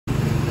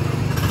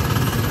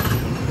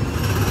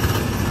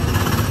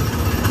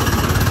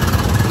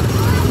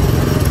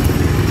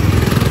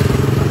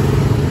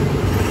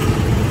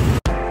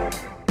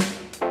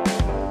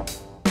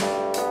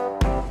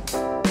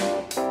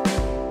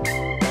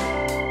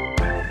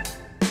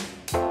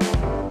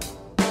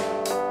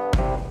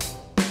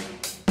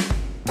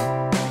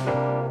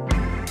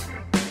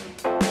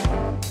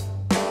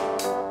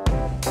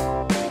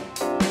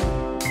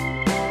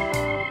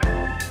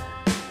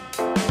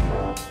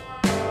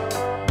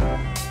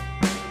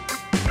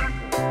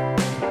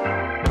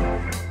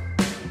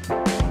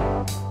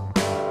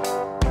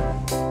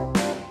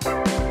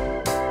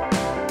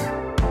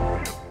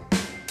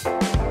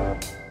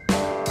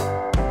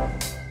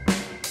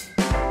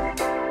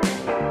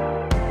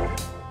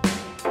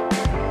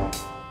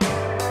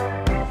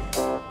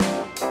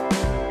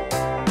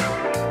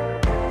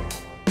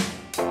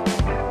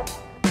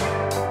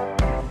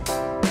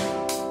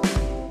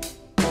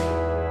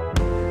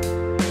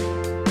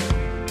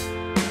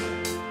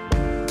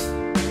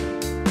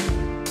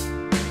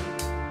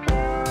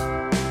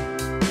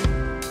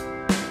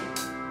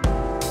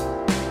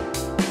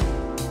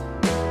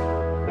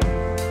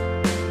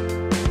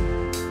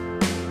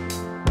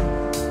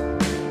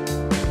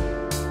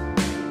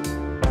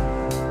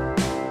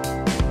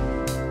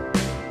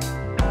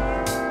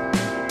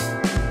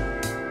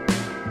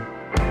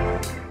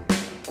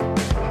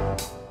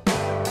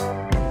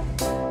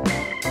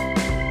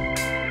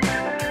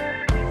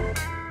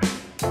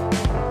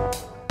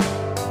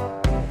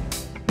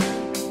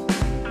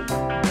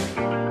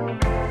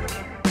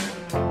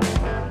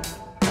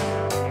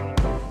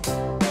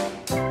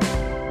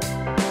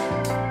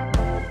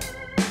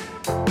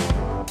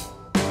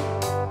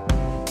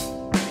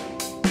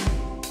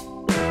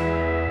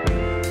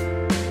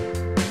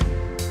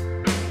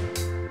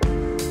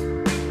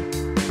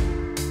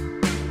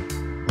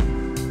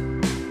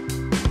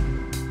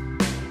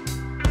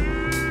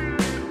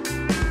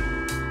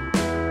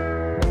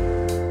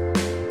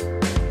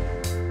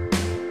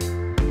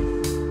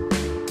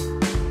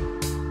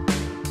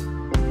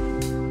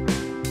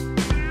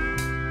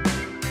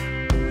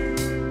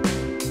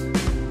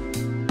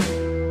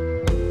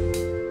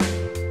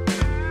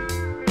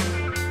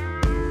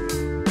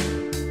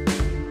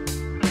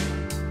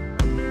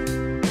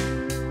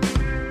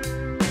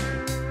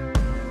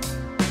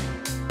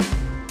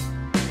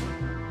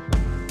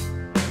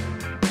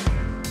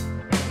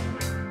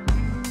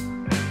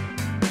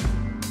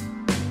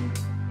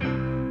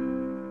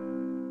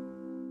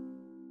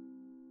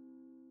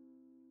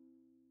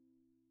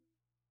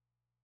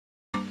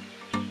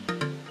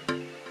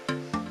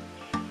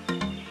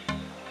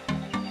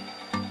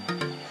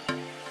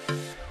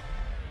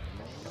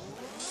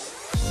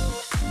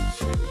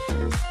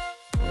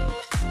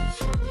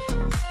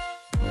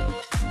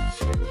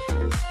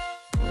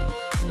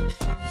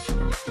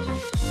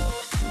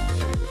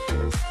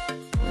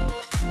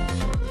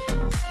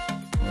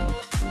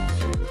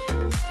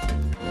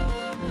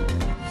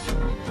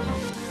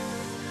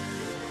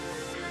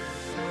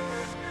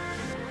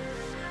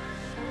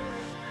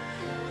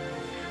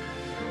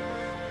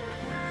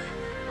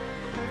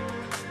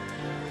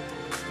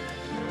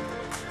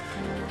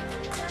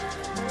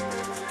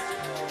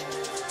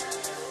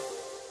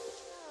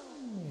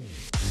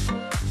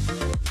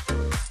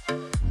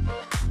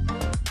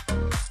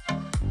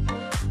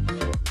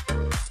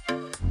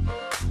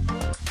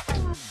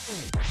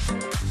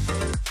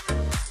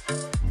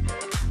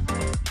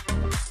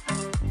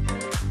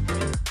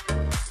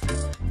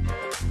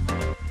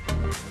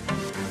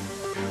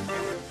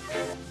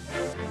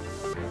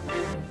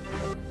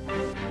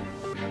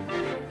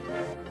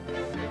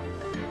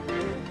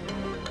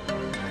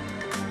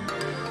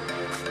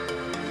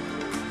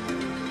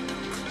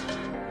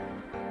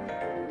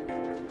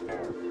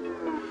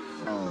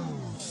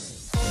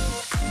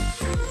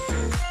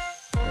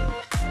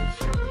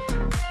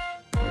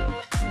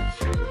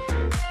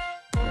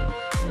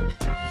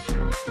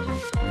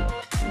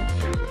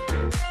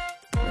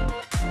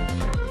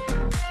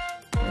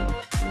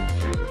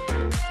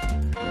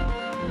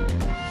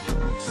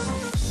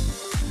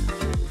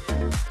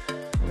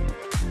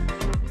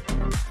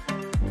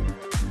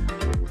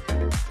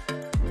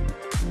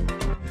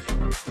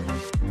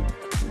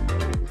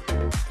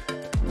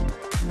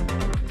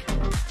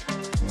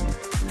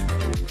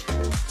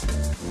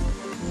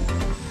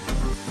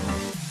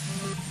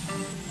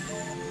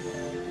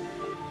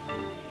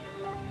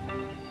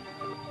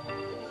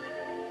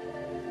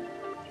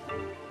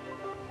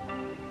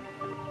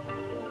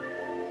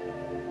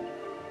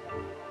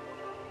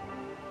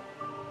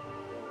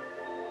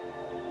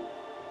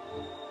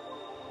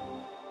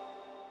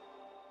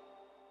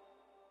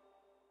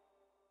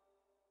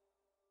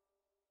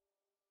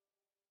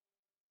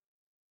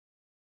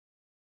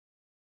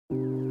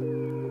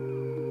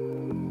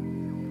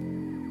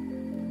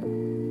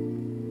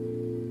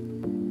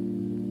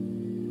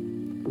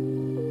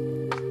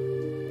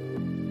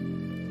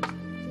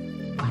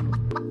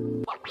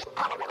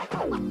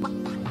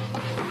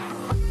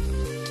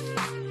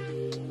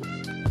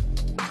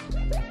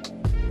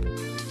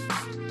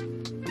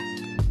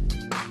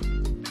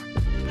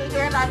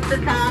here, that's the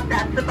top,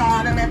 that's the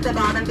bottom. If the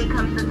bottom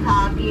becomes the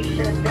top, you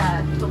should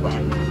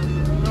swim.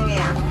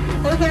 Yeah.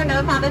 Who here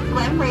knows how to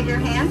swim? Raise your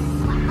hand.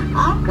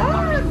 Oh,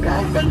 good,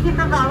 good. Thank you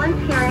for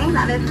volunteering.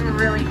 That is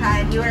really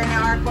kind. You are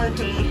now our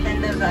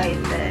flotation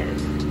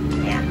devices.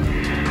 Yeah.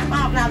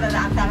 Well, now that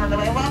that's out of the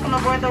way, welcome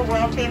aboard the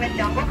world-famous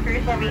Jungle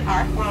Cruise, where we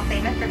are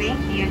world-famous for being,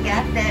 you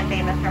guessed it,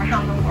 famous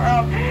around the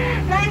world.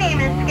 My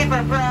name is Skipper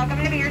Brooke. I'm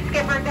going to be your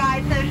skipper,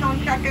 guide, social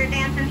instructor,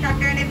 dance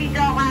instructor, and if you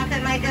don't laugh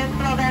at my jokes,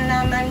 well then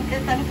I'm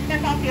just going to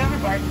toss you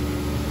overboard.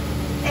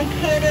 I'm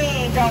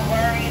kidding. Don't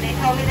worry. They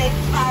told me they'd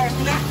fire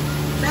me. Yeah,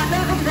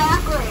 that's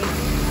exactly.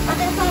 But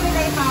they told me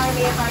they'd fire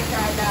me if I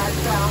tried that,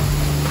 so.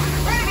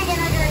 We're going to begin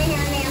our journey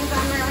here in the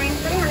Amazon Railway,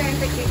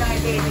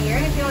 365 days a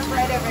year, and if you look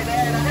right over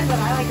there, that is what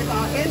I like to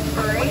call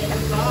inspiration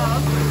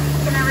falls.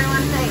 Can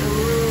everyone say,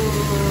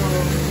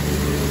 ooh?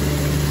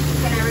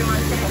 Can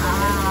everyone say,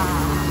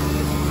 ah?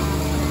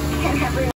 Can everyone